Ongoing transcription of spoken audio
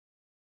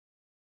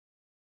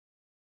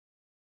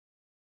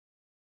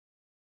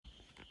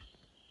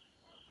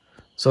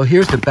So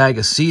here's the bag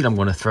of seed I'm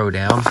going to throw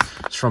down.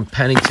 It's from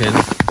Pennington.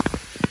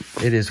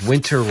 It is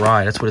Winter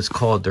Rye. That's what it's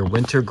called. They're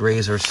Winter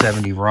Grazer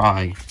 70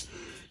 Rye.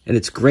 And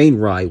it's grain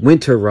rye,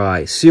 winter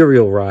rye,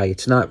 cereal rye.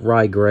 It's not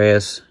rye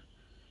grass.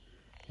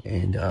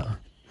 And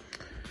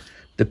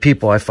the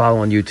people I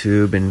follow on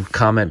YouTube and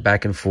comment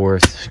back and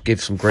forth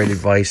give some great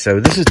advice. So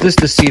this is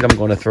the seed I'm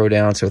going to throw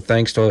down. So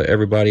thanks to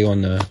everybody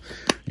on the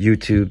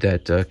YouTube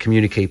that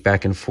communicate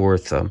back and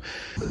forth.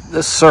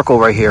 This circle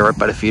right here, right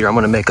by the feeder, I'm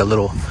going to make a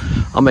little.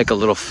 I'll make a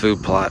little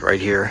food plot right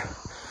here.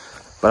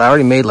 But I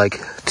already made like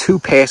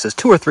 2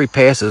 or 3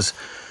 passes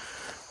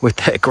with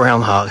that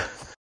groundhog.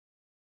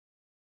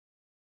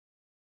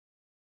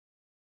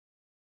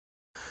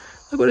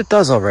 Look what it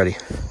does already.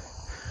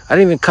 I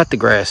didn't even cut the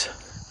grass.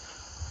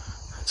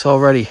 It's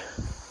already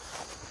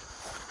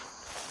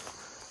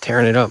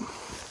tearing it up.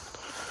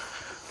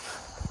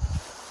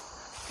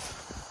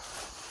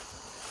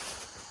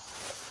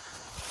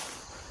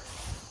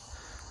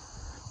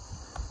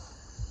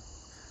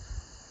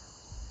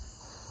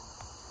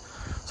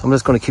 So I'm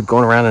just going to keep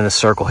going around in a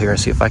circle here and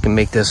see if I can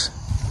make this,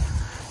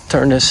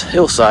 turn this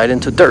hillside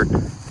into dirt.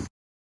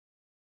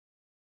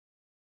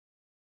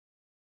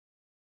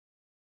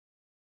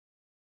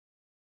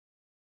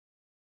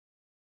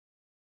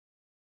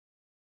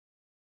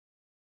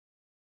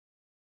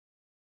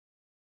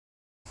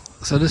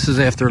 So this is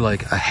after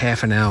like a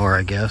half an hour,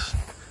 I guess.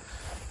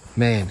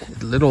 Man,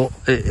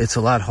 it's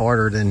a lot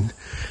harder than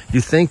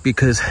you think,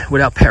 because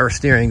without power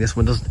steering, this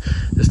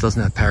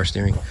doesn't have power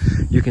steering.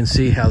 You can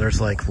see how there's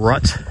like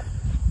ruts,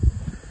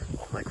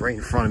 like right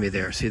in front of me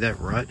there. See that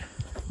rut?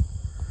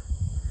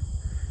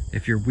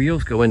 If your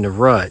wheels go in the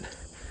rut,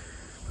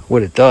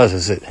 what it does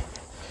is it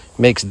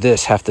makes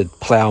this have to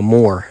plow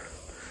more,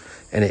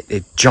 and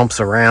it jumps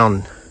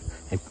around,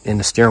 and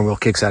the steering wheel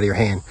kicks out of your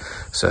hand.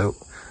 So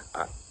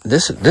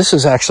this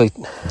is actually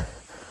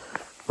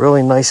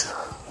really nice.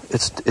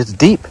 It's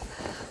deep.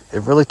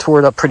 It really tore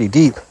it up pretty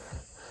deep.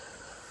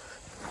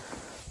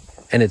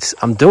 And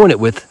I'm doing it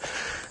with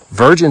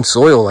virgin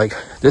soil. Like,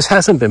 this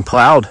hasn't been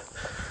plowed.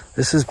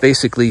 This is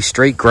basically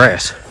straight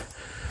grass,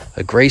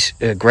 a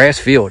grass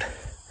field.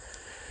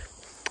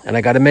 And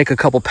I got to make a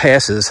couple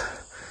passes.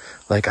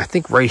 Like, I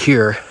think right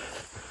here,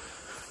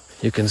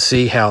 you can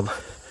see how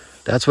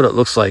that's what it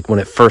looks like when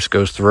it first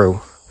goes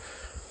through.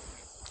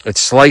 It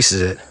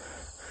slices it.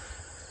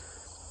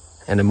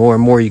 And the more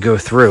and more you go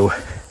through,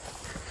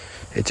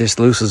 it just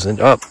loosens it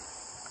up.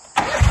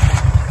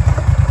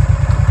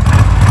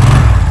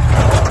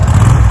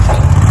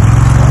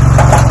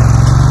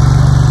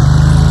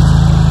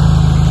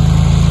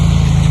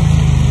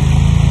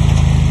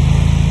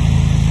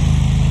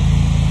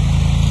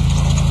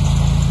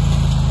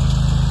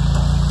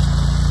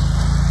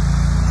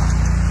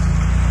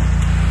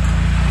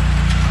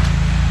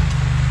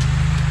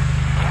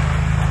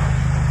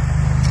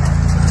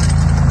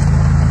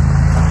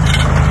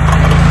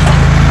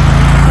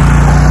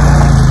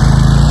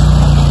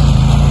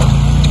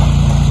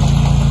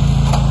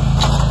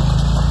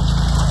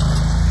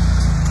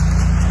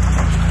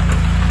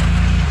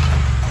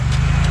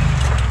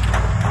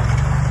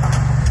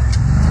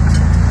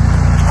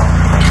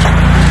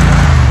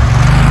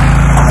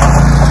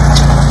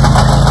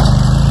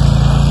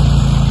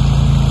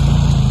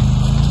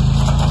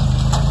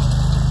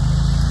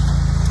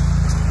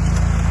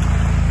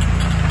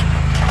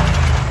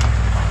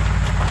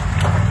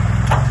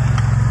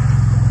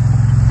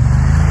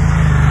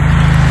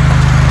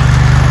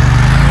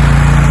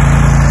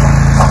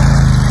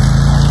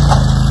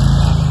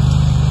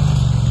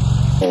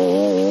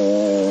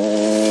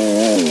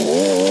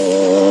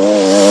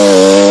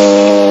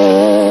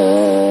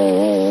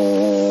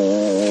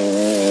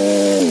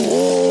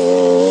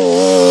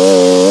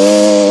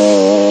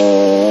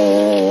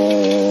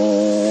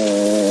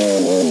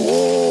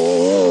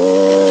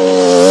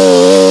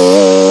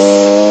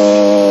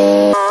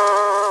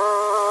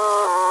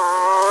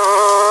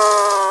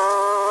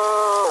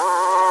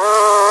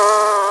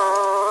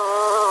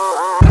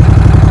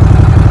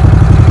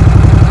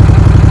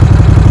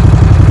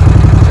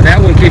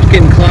 Keeps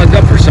getting clogged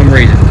up for some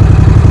reason.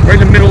 Right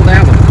in the middle of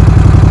that one.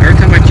 Every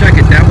time I check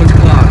it, that one's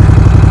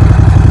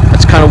clogged.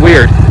 That's kind of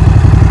weird.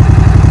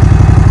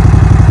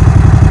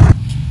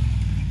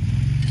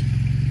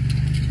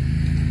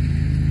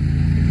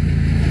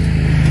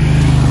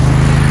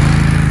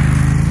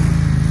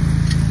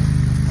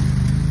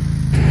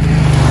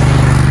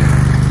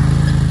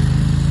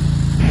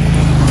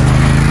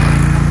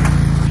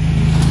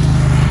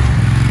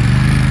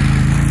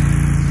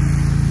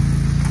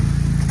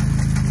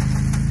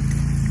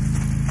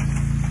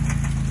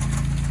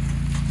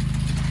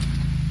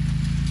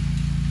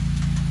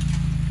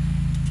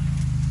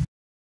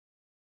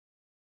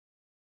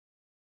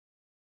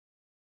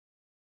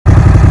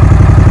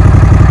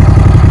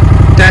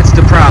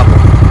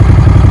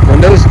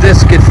 Those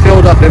discs get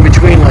filled up in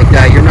between like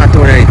that, you're not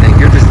doing anything.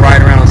 You're just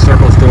riding around in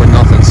circles doing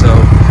nothing. So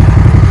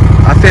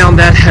I found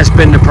that has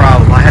been the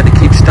problem. I had to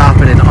keep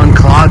stopping and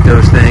unclog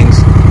those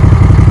things.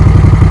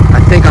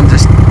 I think I'm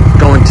just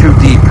going too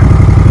deep.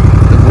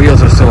 The wheels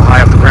are so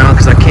high off the ground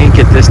because I can't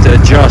get this to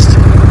adjust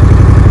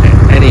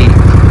any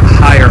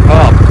higher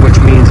up, which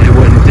means it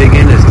wouldn't dig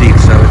in as deep,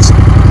 so it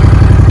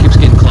keeps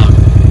getting clogged.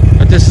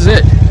 But this is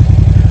it.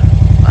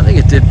 I think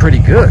it did pretty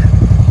good.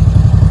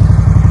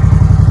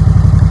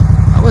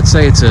 I would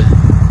say it's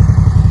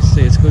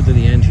good to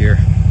the end here.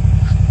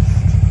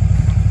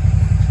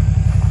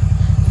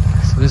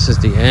 So this is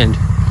the end.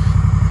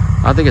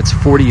 I think it's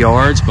 40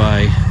 yards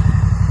by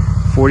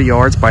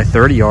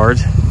 30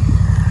 yards.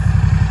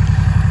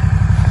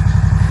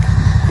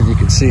 And you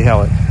can see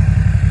how it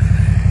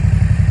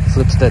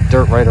flips that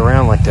dirt right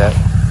around like that.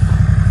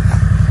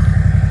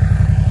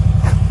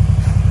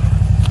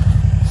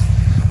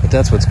 But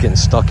that's what's getting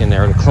stuck in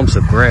there, the clumps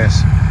of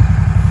grass.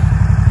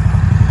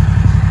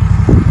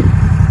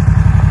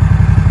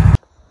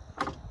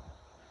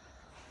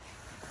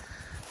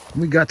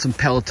 We got some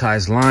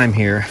pelletized lime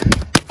here.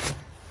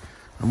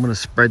 I'm gonna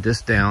spread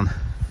this down.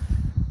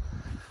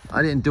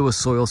 I didn't do a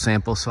soil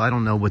sample, so I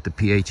don't know what the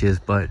pH is,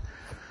 but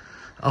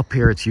up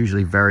here it's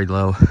usually very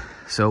low,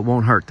 so it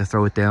won't hurt to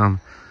throw it down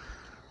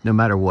no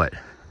matter what.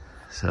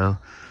 So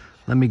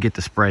let me get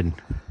to spreading.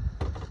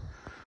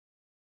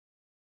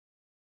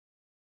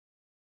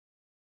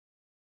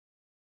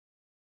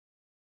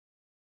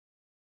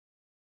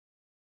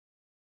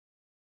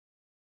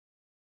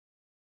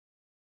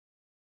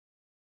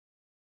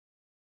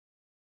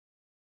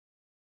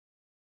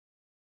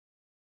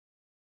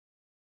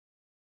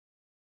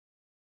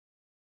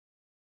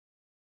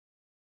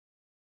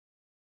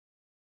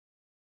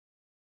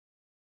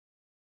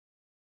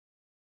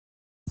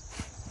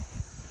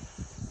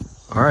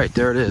 All right,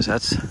 there it is.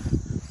 That's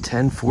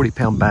 10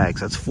 40-pound bags.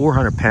 That's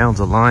 400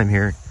 pounds of lime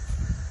here.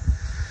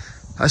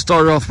 I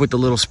started off with the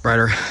little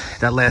spreader.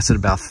 That lasted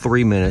about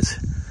 3 minutes.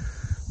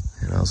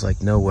 And I was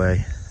like, no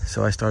way.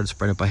 So I started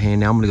spreading it by hand.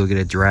 Now I'm gonna go get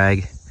a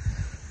drag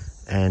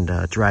and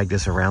drag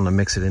this around to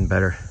mix it in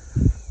better.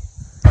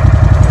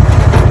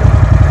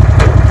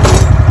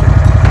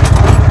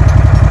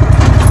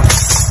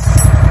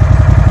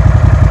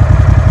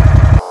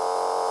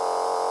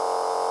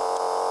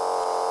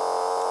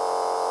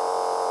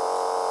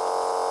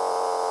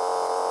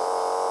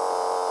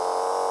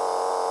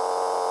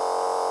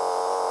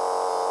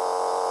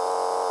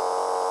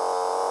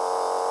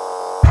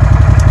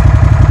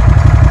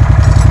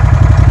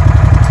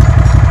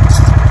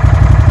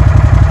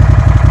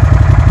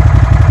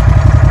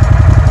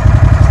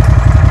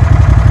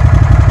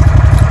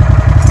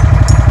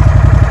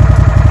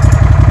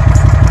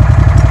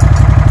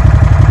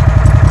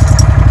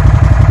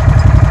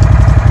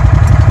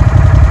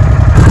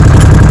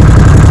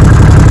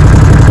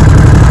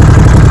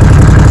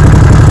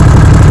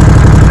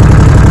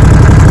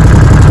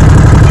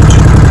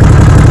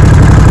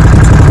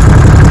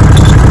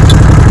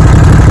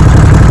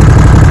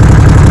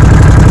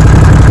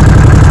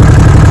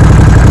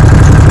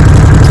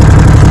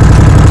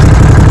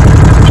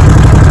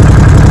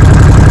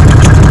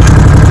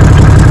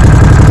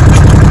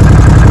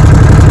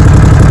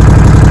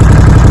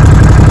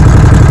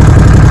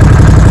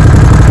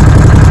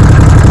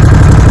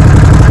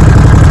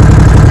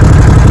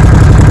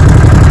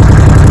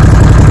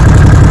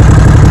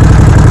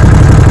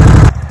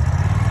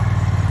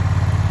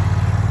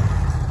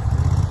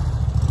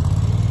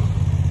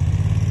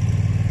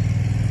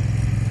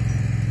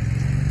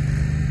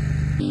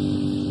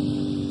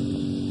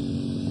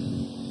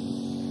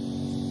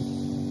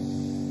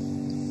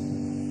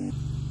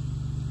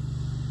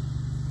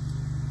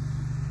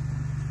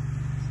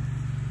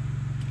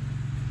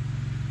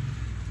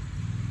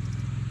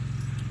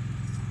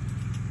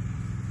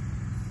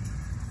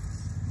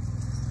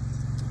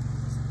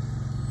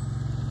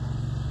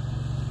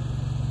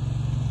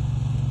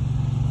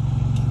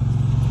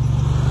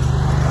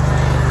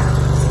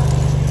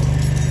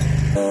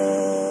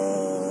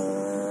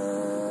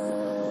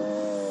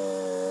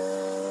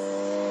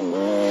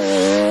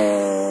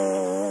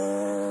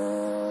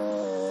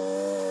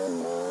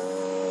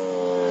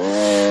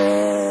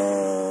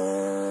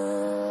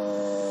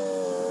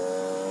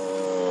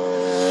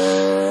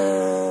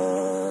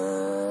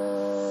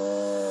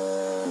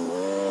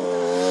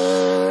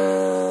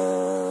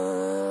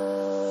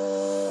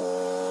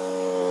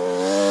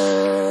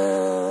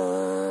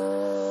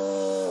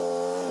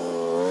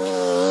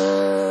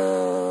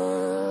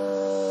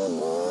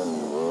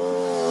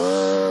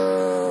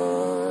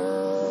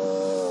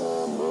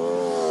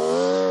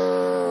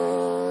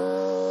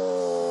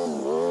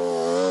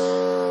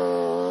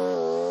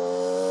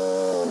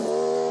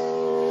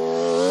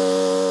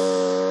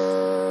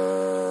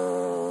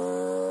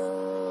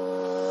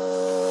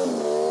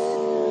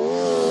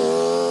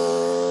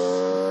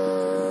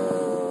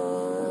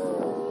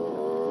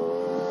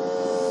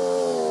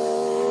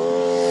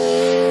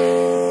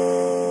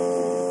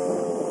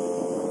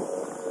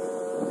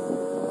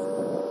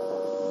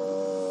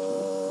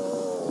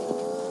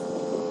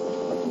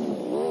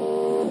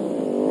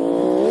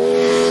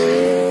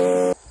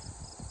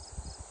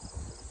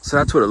 So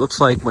that's what it looks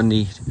like when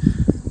the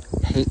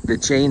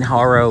chain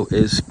harrow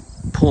is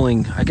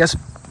pulling, I guess,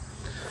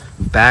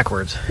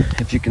 backwards.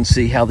 If you can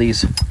see how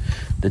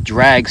the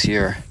drags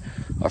here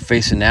are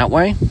facing that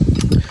way.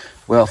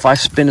 Well, if I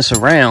spin this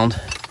around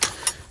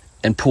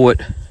and pull it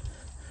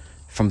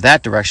from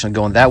that direction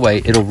going that way,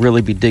 it'll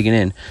really be digging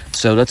in.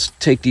 So let's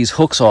take these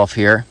hooks off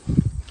here,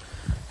 and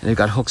they've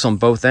got hooks on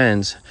both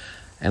ends,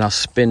 and I'll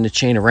spin the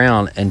chain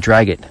around and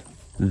drag it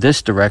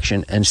this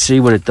direction and see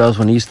what it does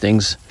when these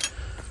things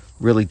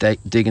really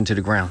dig into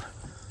the ground.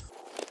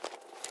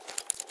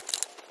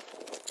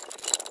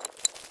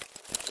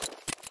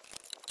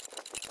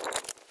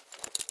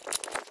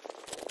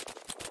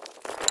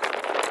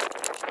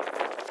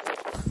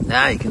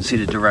 Now you can see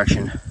the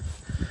direction.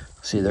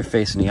 See, they're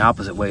facing the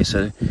opposite way,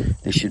 so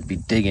they should be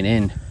digging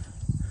in.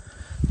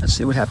 Let's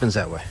see what happens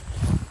that way.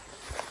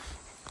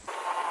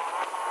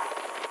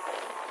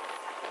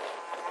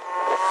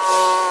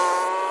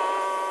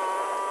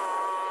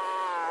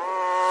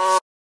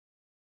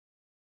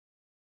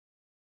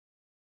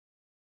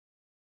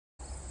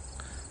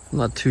 I'm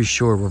not too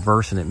sure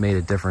reversing it made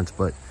a difference,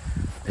 but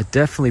it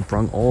definitely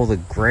brought all the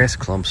grass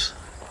clumps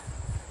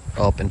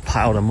up and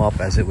piled them up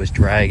as it was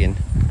dragging.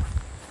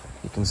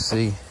 You can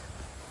see,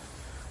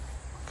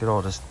 look at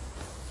all this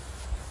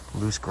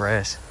loose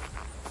grass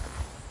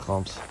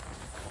clumps.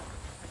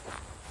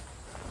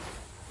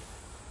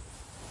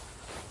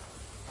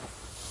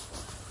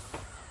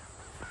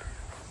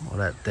 Well,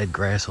 that dead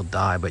grass will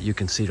die, but you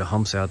can see the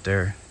humps out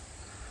there.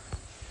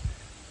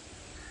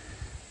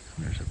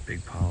 There's a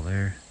big pile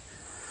there.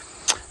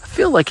 I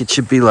feel like it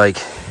should be like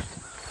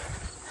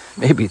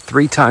maybe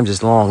 3 times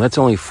as long. That's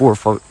only 4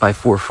 foot by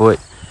 4 foot.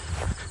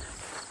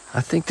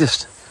 I think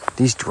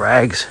these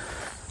drags,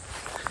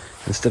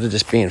 instead of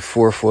just being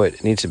 4 foot,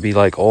 it needs to be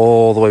like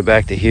all the way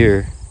back to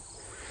here.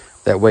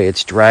 That way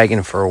it's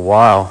dragging for a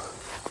while.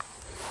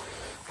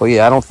 But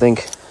yeah, I don't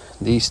think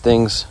these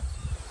things,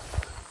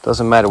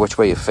 doesn't matter which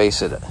way you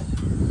face it,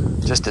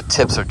 just the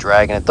tips are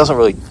dragging. It doesn't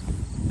really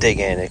dig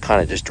in, it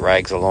kind of just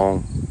drags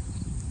along.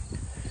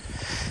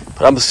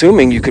 But I'm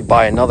assuming you could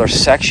buy another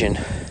section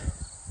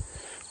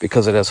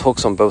because it has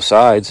hooks on both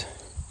sides,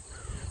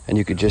 and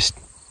you could just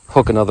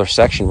hook another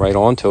section right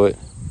onto it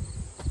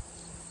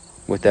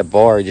with that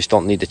bar. You just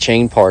don't need the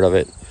chain part of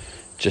it,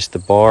 just the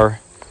bar.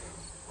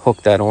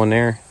 Hook that on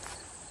there.